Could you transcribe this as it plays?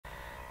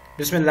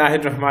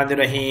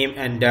Bismillahirrahmanirrahim,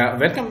 and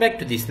welcome back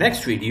to this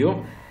next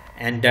video.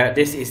 And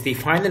this is the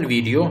final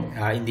video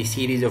in the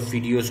series of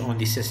videos on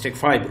the cystic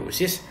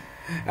fibrosis.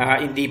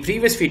 In the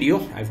previous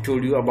video, I've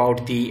told you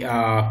about the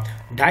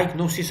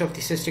diagnosis of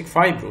the cystic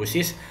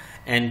fibrosis,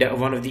 and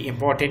one of the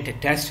important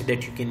tests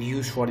that you can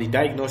use for the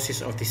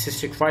diagnosis of the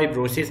cystic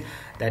fibrosis,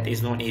 that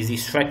is known as the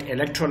sweat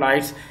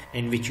electrolytes,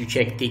 in which you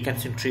check the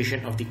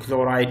concentration of the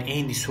chloride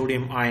and the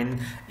sodium ion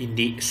in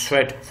the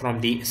sweat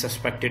from the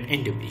suspected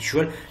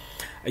individual.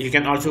 You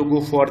can also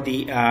go for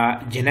the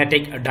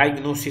genetic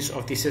diagnosis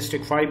of the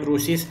cystic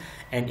fibrosis,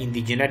 and in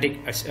the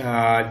genetic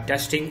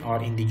testing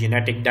or in the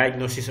genetic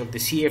diagnosis of the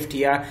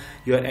CFTR,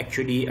 you are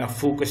actually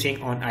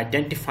focusing on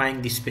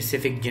identifying the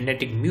specific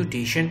genetic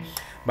mutation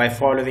by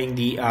following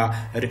the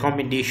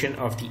recommendation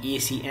of the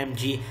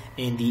ACMG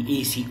and the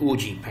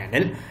ACOG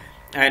panel.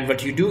 And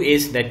what you do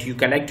is that you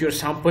collect your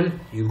sample,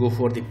 you go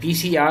for the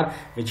PCR,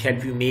 which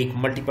help you make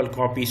multiple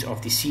copies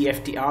of the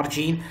CFTR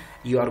gene.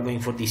 You are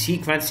going for the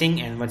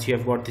sequencing, and once you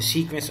have got the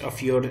sequence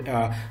of your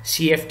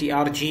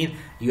CFTR gene,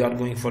 you are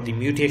going for the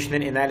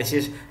mutational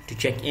analysis to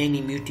check any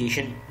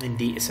mutation in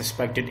the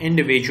suspected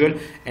individual,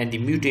 and the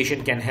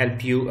mutation can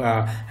help you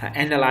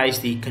analyze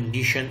the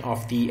condition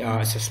of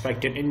the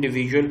suspected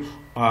individual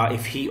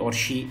if he or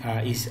she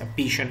is a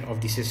patient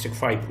of the cystic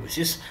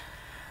fibrosis.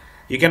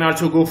 You can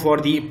also go for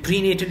the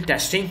prenatal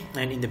testing,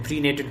 and in the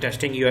prenatal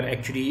testing you are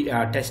actually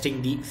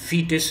testing the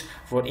fetus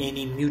for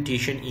any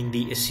mutation in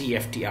the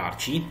CFTR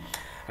gene.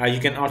 You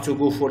can also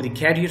go for the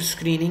carrier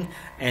screening,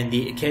 and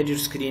the carrier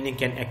screening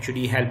can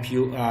actually help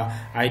you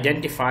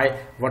identify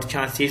what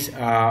chances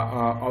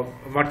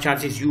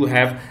you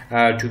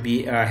have to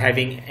be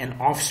having an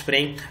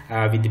offspring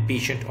with the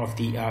patient of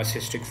the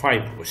cystic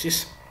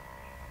fibrosis.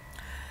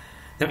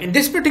 Now, in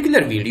this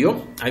particular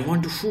video, I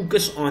want to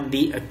focus on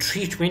the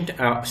treatment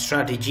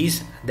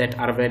strategies that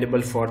are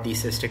available for the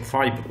cystic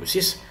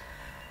fibrosis.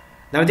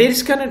 Now, there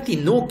is currently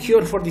no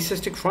cure for the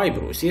cystic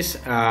fibrosis,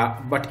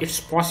 but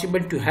it's possible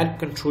to help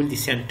control the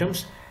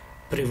symptoms,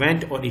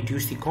 prevent or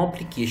reduce the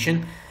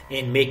complication,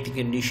 and make the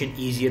condition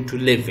easier to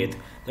live with.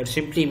 That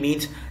simply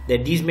means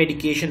that these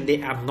medications,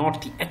 they are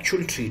not the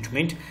actual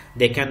treatment.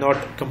 They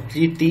cannot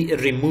completely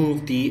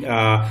remove the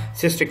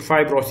cystic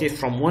fibrosis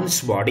from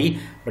one's body,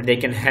 but they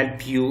can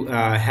help you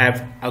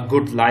have a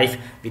good life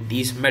with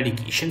these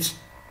medications.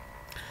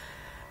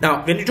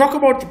 Now, when you talk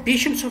about the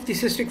patients of the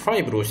cystic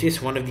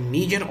fibrosis, one of the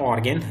major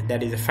organs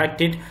that is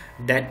affected,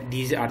 that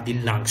these are the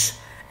lungs.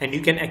 And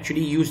you can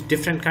actually use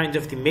different kinds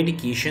of the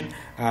medication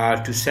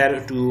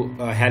to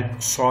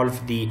help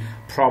solve the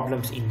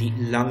problems in the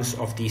lungs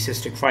of the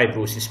cystic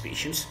fibrosis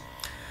patients.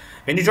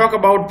 When you talk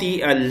about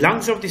the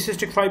lungs of the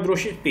cystic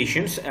fibrosis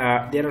patients,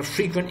 there are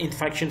frequent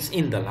infections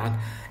in the lung,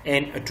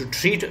 and to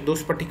treat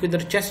those particular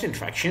chest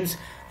infections,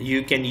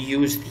 you can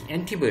use the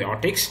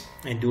antibiotics,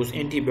 and those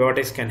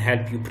antibiotics can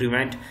help you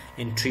prevent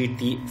and treat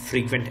the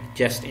frequent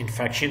chest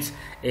infections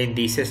in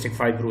the cystic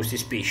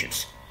fibrosis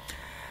patients.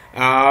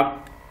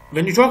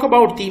 When you talk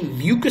about the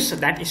mucus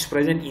that is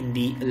present in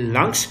the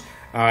lungs,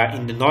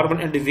 in the normal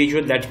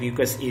individual, that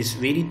mucus is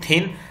very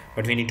thin.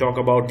 But when you talk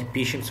about the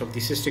patients of the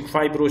cystic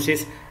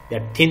fibrosis,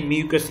 that thin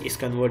mucus is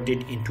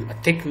converted into a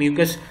thick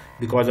mucus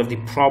because of the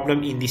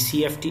problem in the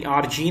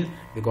CFTR gene,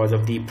 because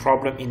of the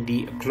problem in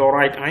the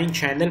chloride ion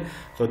channel.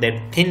 So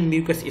that thin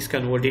mucus is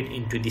converted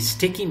into the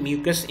sticky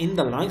mucus in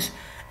the lungs,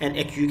 and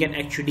you can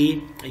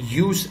actually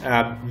use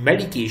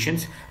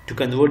medications to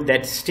convert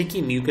that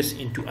sticky mucus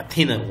into a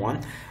thinner one,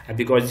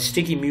 because the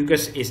sticky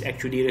mucus is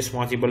actually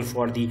responsible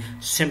for the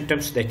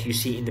symptoms that you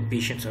see in the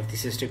patients of the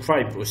cystic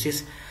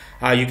fibrosis.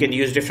 You can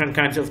use different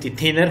kinds of the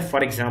thinner.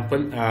 For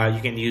example,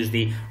 you can use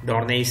the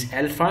dornase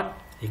alfa,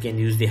 you can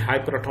use the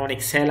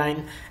hypertonic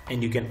saline,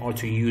 and you can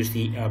also use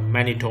the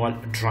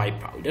mannitol dry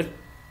powder.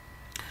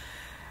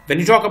 When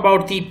you talk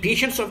about the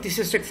patients of the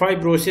cystic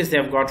fibrosis, they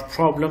have got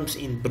problems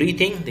in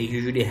breathing. They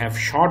usually have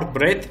short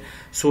breath.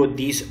 So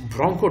these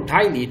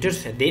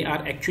bronchodilators, they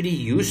are actually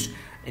used,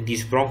 and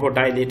these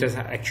bronchodilators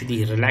are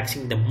actually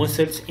relaxing the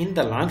muscles in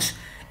the lungs,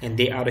 and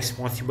they are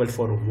responsible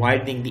for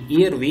widening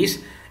the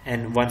airways.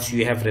 And once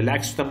you have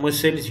relaxed the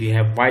muscles, you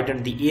have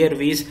widened the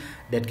airways,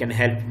 that can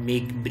help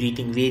make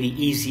breathing very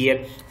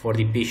easier for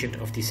the patient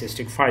of the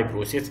cystic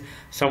fibrosis.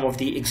 Some of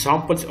the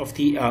examples of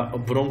the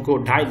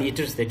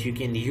bronchodilators that you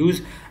can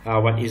use,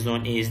 one is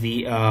known as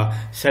the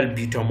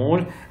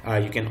salbutamol.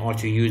 You can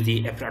also use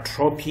the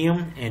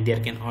ipratropium, and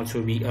there can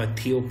also be a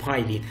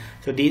theophylline.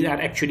 So these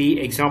are actually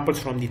examples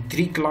from the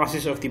three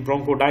classes of the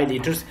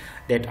bronchodilators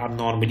that are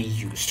normally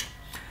used.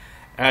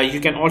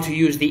 You can also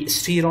use the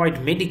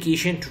steroid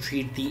medication to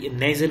treat the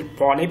nasal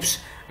polyps,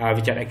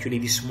 which are actually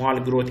the small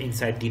growth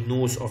inside the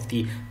nose of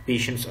the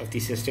patients of the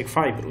cystic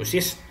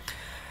fibrosis.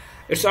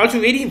 It's also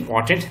very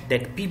important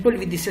that people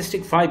with the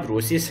cystic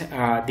fibrosis,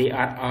 they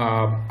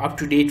are up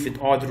to date with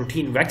all the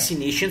routine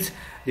vaccinations,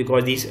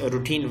 because these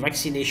routine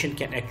vaccination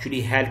can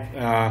actually help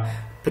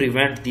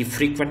prevent the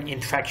frequent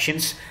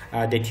infections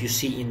that you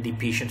see in the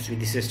patients with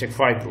the cystic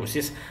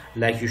fibrosis.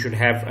 Like you should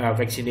have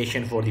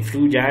vaccination for the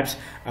flu jabs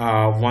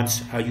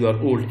once you are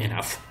old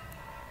enough.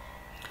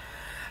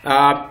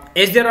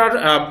 As there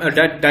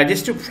are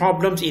digestive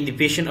problems in the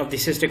patient of the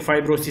cystic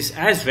fibrosis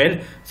as well,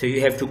 so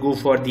you have to go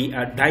for the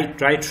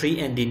dietary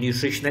and the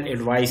nutritional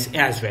advice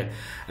as well,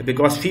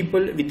 because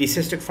people with the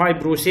cystic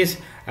fibrosis,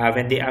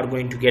 when they are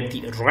going to get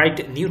the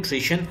right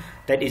nutrition,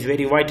 that is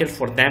very vital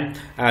for them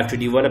to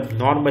develop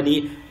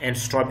normally and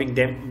stopping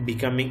them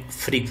becoming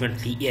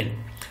frequently ill.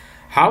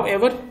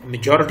 However,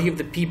 majority of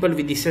the people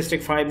with the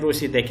cystic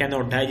fibrosis, they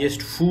cannot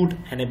digest food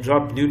and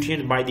absorb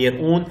nutrients by their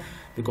own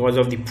because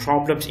of the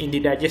problems in the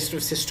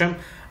digestive system.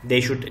 They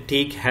should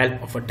take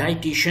help of a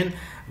dietitian,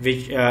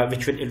 which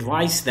will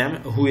advise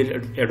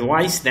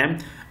them,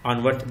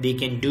 on what they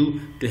can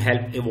do to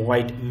help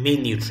avoid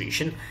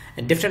malnutrition.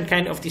 And different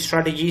kind of the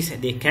strategies,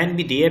 they can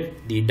be there.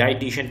 The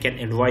dietitian can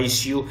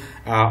advise you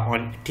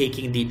on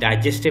taking the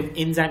digestive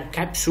enzyme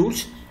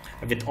capsules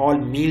with all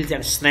meals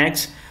and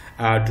snacks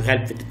to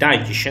help with the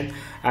digestion,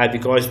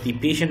 because the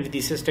patient with the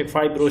cystic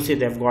fibrosis,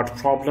 they've got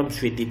problems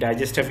with the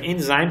digestive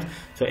enzymes.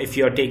 So if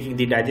you are taking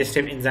the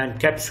digestive enzyme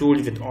capsule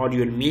with all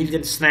your meals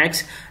and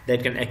snacks,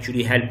 that can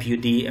actually help you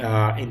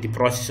in the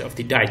process of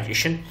the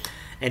digestion.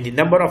 And the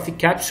number of the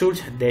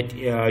capsules that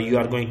you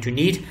are going to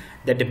need,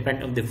 that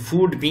depend on the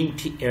food being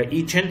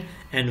eaten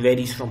and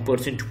varies from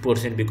person to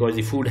person, because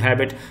the food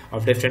habit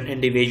of different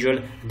individual,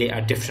 they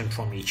are different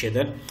from each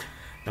other.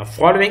 Now,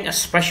 following a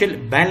special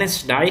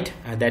balanced diet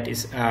that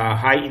is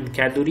high in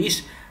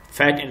calories,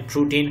 fat and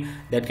protein,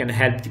 that can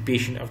help the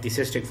patient of the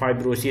cystic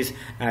fibrosis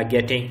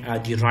getting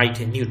the right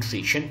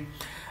nutrition.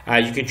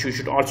 You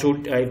should also,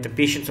 if the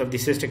patients of the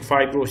cystic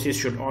fibrosis,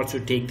 should also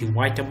take the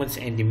vitamins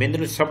and the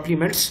mineral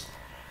supplements.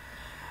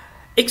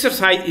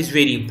 Exercise is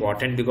very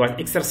important, because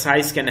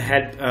exercise can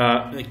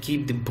help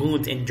keep the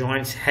bones and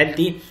joints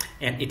healthy,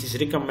 and it is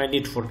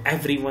recommended for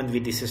everyone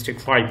with the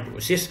cystic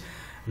fibrosis.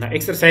 Now,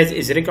 exercise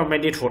is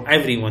recommended for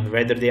everyone,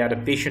 whether they are a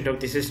patient of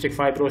the cystic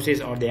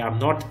fibrosis or they are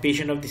not a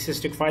patient of the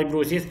cystic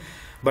fibrosis,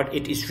 but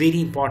it is very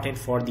important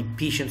for the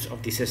patients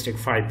of the cystic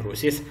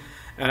fibrosis.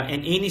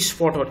 And any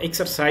sport or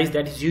exercise,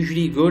 that is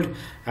usually good,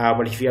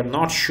 but if you are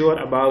not sure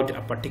about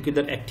a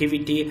particular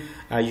activity,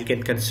 you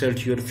can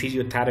consult your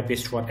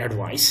physiotherapist for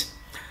advice.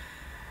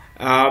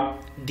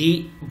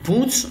 The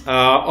bones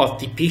of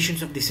the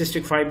patients of the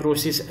cystic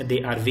fibrosis,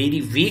 they are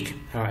very weak,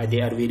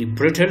 they are very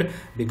brittle,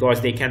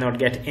 because they cannot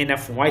get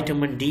enough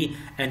vitamin D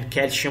and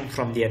calcium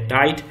from their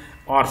diet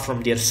or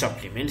from their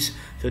supplements.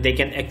 So they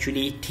can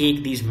actually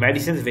take these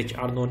medicines, which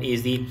are known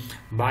as the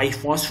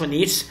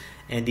biphosphonates,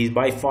 and these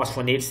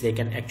biphosphonates, they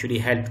can actually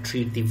help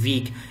treat the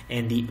weak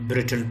and the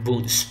brittle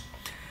bones.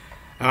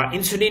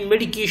 Insulin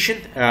medication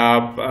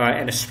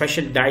and a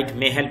special diet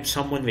may help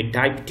someone with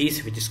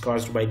diabetes, which is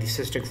caused by the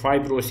cystic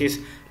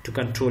fibrosis, to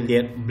control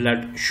their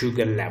blood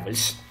sugar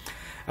levels.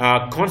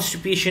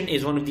 Constipation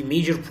is one of the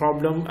major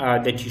problems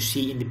that you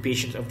see in the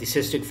patients of the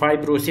cystic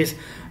fibrosis.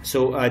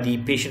 So the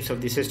patients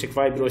of the cystic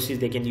fibrosis,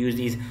 they can use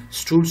these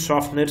stool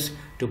softeners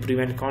to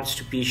prevent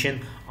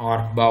constipation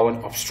or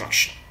bowel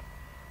obstruction.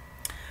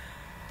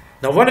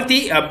 Now, one of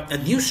the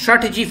new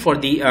strategy for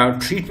the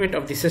treatment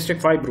of the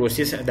cystic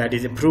fibrosis that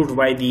is approved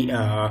by the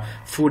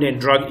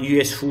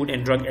U.S. Food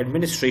and Drug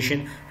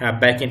Administration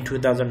back in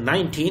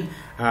 2019,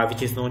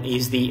 which is known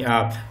as the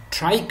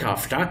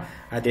Tricafta.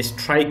 This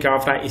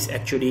Tricafta is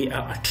actually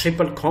a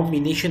triple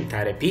combination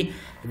therapy,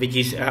 which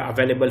is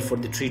available for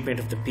the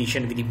treatment of the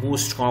patient with the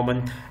most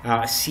common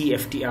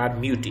CFTR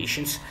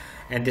mutations.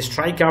 And this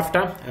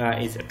Tricafta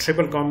is a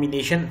triple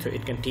combination, so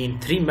it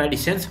contains 3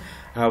 medicines.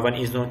 One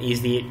is known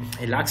as the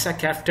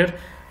elixacaftor,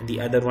 the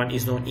other one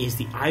is known as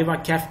the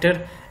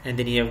ivacaftor, and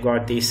then you have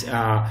got this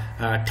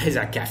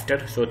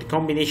tezacaftor. So the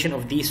combination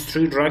of these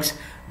 3 drugs,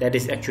 that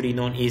is actually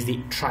known as the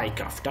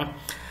Tricafta.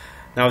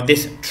 Now,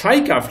 this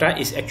Tricafta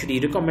is actually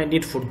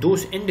recommended for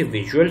those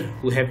individuals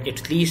who have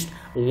at least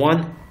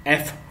one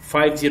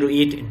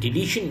F508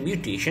 deletion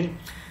mutation.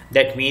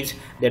 That means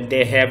that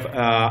they have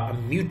a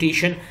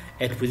mutation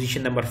at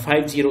position number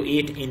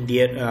 508 in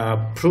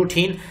their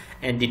protein,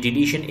 and the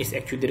deletion is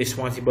actually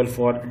responsible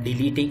for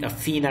deleting a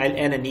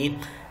phenylalanine,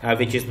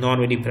 which is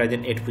normally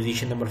present at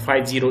position number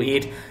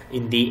 508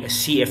 in the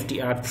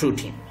CFTR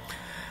protein.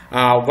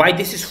 Why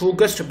this is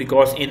focused?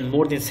 Because in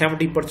more than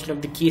 70%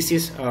 of the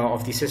cases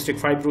of the cystic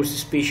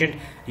fibrosis patient,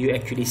 you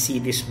actually see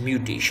this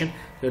mutation.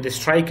 So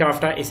this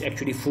Tricafta is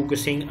actually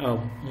focusing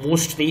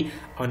mostly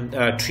on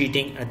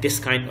treating this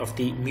kind of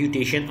the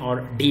mutation,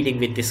 or dealing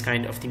with this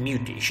kind of the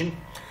mutation.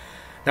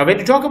 Now, when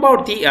you talk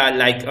about the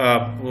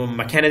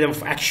mechanism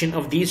of action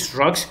of these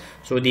drugs,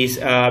 so these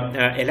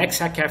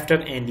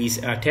elixacaftor and these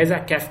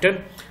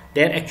tezacaftor,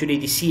 they're actually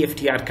the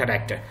CFTR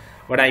character.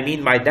 What I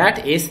mean by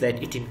that is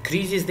that it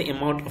increases the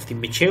amount of the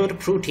mature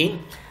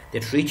protein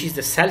that reaches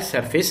the cell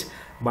surface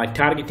by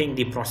targeting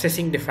the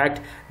processing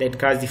defect that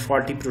causes the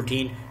faulty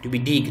protein to be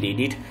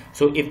degraded.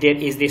 So if there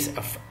is this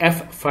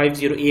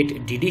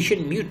F508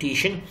 deletion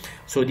mutation,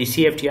 So the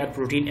CFTR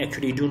protein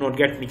actually do not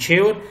get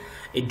mature,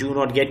 it do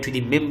not get to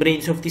the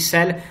membranes of the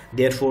cell,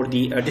 therefore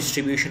the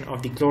distribution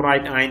of the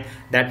chloride ion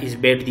that is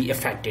badly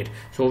affected.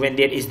 So when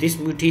there is this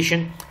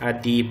mutation,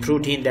 the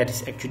protein that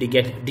is actually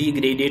get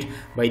degraded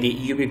by the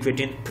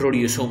ubiquitin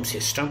proteasome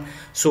system.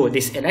 So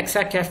this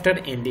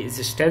Alexa-Kaftor and this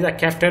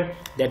Steza-Kaftor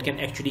that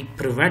can actually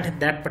prevent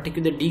that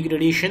particular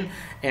degradation,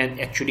 and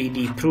actually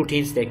the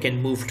proteins that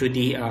can move to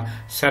the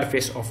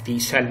surface of the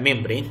cell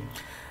membrane.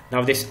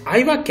 Now this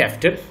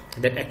Iva-Kaftor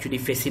that actually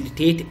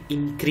facilitate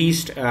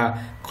increased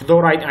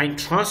chloride ion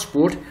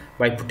transport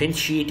by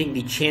potentiating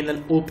the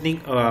channel opening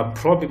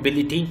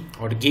probability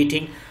or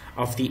gating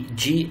of the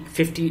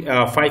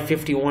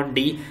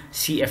G551D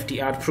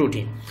CFTR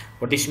protein.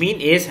 What this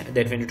means is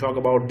that when you talk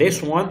about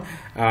this one,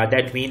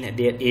 that means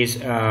there is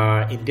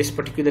in this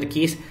particular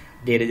case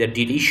there is a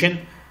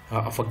deletion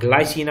of a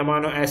glycine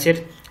amino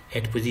acid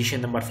at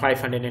position number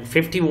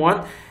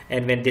 551,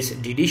 and when this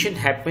deletion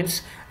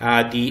happens,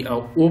 the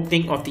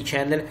opening of the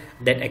channel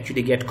that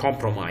actually get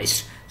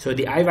compromised. So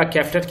the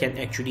Iva-Kaftor can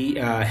actually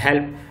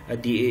help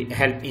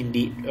in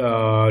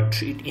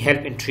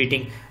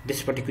treating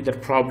this particular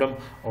problem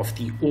of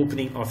the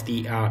opening of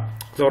the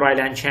chloride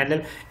ion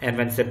channel. And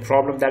once the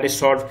problem that is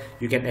solved,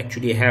 you can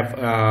actually have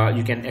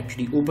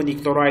open the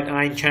chloride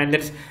ion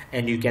channels,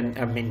 and you can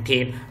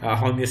maintain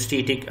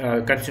homeostatic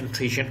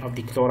concentration of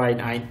the chloride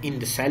ion in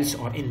the cells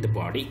or in the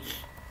body.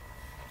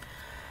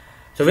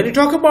 So when you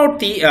talk about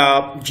the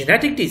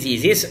genetic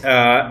diseases,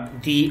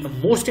 the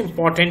most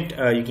important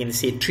you can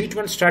say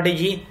treatment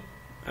strategy,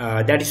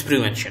 that is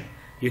prevention.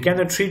 You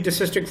cannot treat the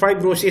cystic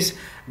fibrosis,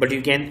 but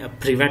you can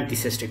prevent the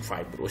cystic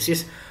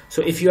fibrosis.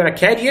 So if you are a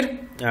carrier,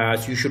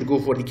 you should go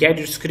for the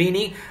carrier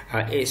screening,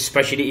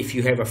 especially if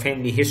you have a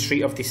family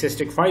history of the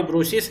cystic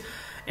fibrosis.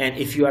 And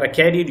if you are a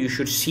carrier, you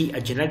should see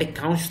a genetic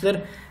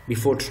counselor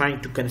before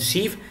trying to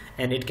conceive,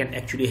 and it can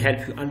actually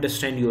help you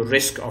understand your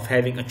risk of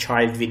having a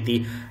child with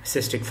the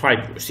cystic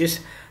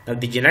fibrosis. Now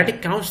the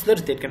genetic counselor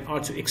that can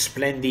also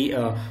explain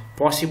the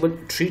possible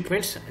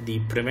treatments, the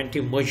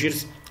preventive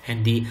measures,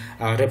 and the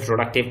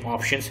reproductive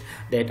options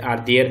that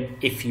are there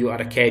if you are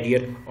a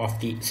carrier of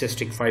the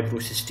cystic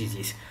fibrosis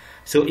disease.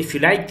 So if you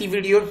like the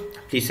video,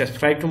 please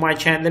subscribe to my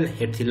channel,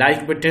 hit the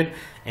like button,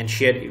 and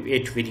share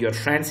it with your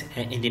friends.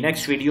 And in the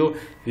next video,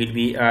 we'll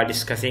be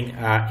discussing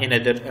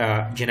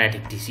another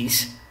genetic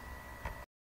disease.